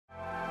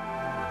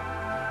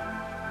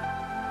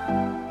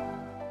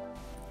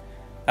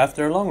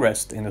After a long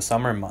rest in the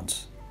summer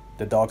months,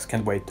 the dogs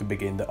can't wait to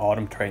begin the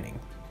autumn training.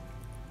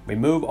 We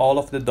move all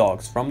of the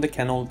dogs from the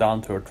kennel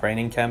down to our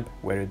training camp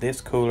where it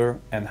is cooler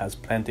and has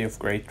plenty of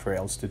great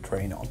trails to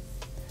train on.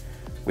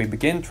 We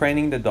begin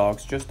training the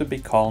dogs just to be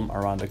calm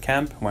around the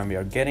camp when we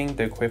are getting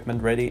the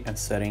equipment ready and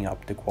setting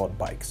up the quad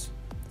bikes.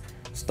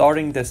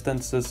 Starting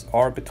distances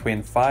are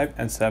between 5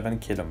 and 7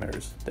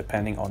 kilometers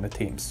depending on the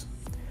teams.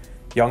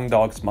 Young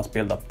dogs must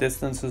build up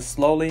distances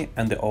slowly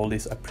and the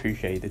oldies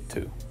appreciate it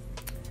too.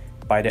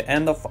 By the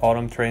end of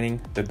autumn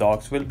training, the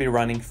dogs will be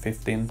running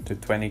 15 to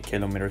 20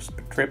 kilometers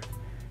per trip,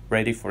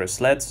 ready for the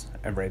sleds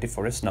and ready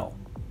for the snow.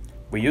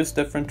 We use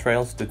different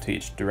trails to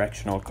teach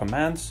directional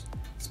commands,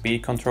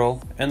 speed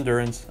control,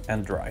 endurance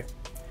and drive.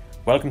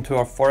 Welcome to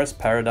our forest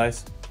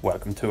paradise,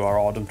 welcome to our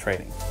autumn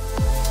training.